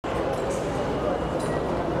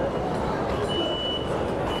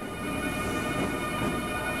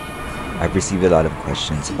I've received a lot of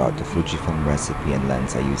questions about the Fujifilm recipe and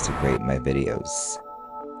lens I use to create my videos.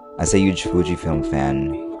 As a huge Fujifilm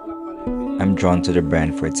fan, I'm drawn to the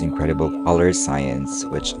brand for its incredible color science,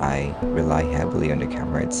 which I rely heavily on the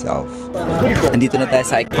camera itself. Andito na tayo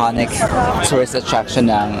sa iconic tourist attraction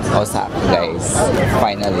ng Osaka, guys.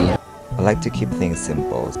 Finally. I like to keep things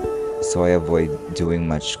simple, so I avoid doing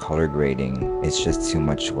much color grading. It's just too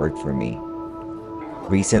much work for me.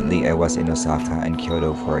 Recently, I was in Osaka and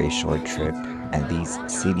Kyoto for a short trip, and these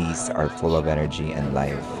cities are full of energy and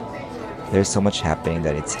life. There's so much happening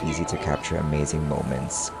that it's easy to capture amazing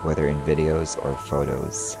moments, whether in videos or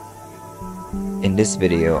photos. In this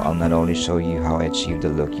video, I'll not only show you how I achieved the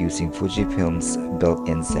look using Fujifilm's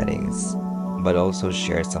built-in settings, but also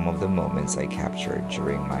share some of the moments I captured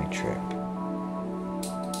during my trip.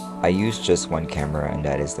 I use just one camera, and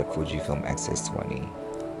that is the Fujifilm X-S20,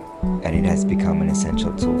 and it has become an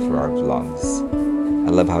essential tool for our vlogs.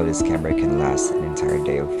 I love how this camera can last an entire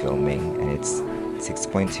day of filming, and its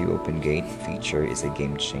 6.2 open gate feature is a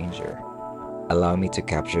game changer, allowing me to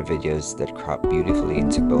capture videos that crop beautifully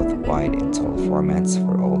into both wide and tall formats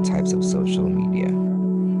for all types of social media.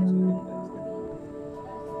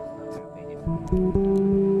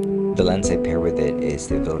 The lens I pair with it is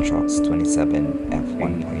the Viltrox 27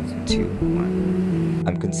 f1.2.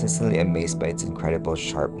 I'm consistently amazed by its incredible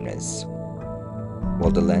sharpness. While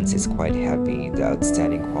the lens is quite heavy, the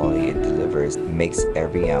outstanding quality it delivers makes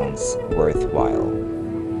every ounce worthwhile.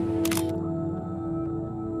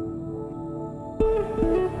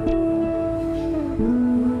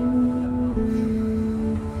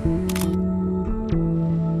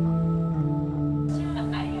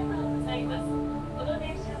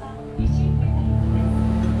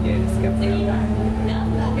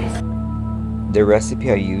 The recipe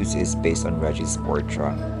I use is based on Reggie's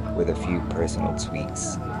Portra, with a few personal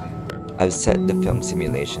tweaks. I've set the film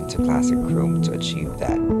simulation to classic chrome to achieve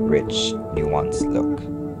that rich, nuanced look.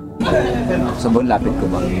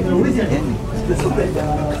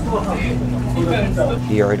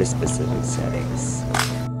 Here are the specific settings.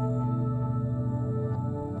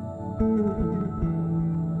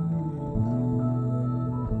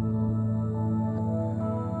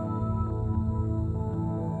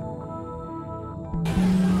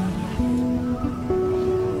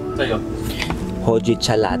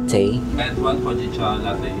 Hojicha latte. And one Hojicha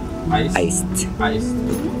latte. Iced. Iced.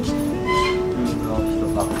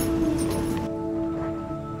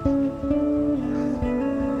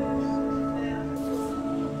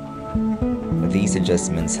 These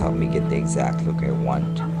adjustments help me get the exact look I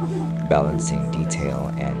want, balancing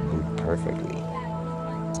detail and mood perfectly.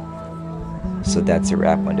 So that's a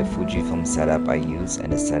wrap on the Fujifilm setup I use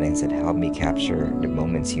and the settings that help me capture the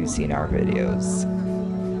moments you see in our videos.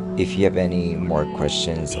 If you have any more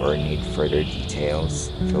questions or need further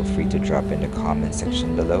details, feel free to drop in the comment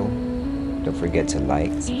section below. Don't forget to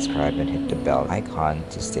like, subscribe, and hit the bell icon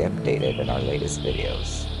to stay updated on our latest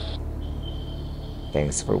videos.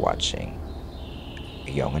 Thanks for watching.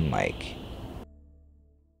 Young and Mike.